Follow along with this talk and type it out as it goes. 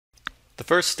The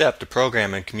first step to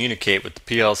program and communicate with the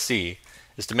PLC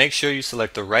is to make sure you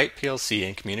select the right PLC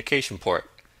and communication port.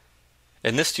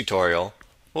 In this tutorial,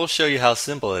 we'll show you how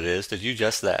simple it is to do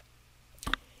just that.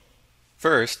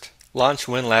 First, launch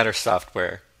WinLadder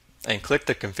software and click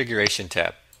the Configuration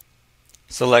tab.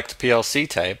 Select PLC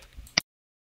type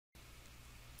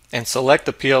and select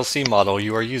the PLC model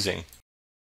you are using.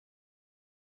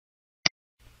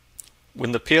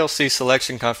 When the PLC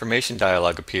selection confirmation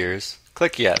dialog appears,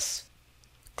 click Yes.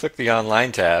 Click the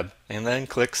Online tab and then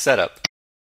click Setup.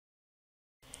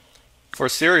 For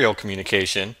serial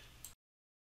communication,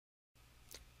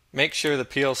 make sure the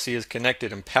PLC is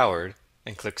connected and powered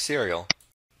and click Serial.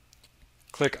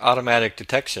 Click Automatic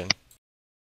Detection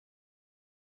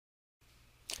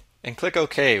and click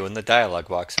OK when the dialog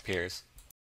box appears.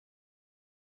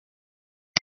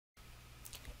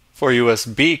 For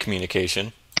USB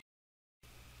communication,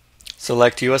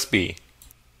 select USB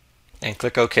and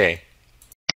click OK.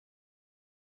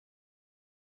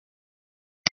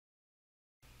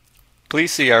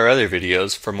 Please see our other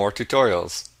videos for more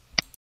tutorials.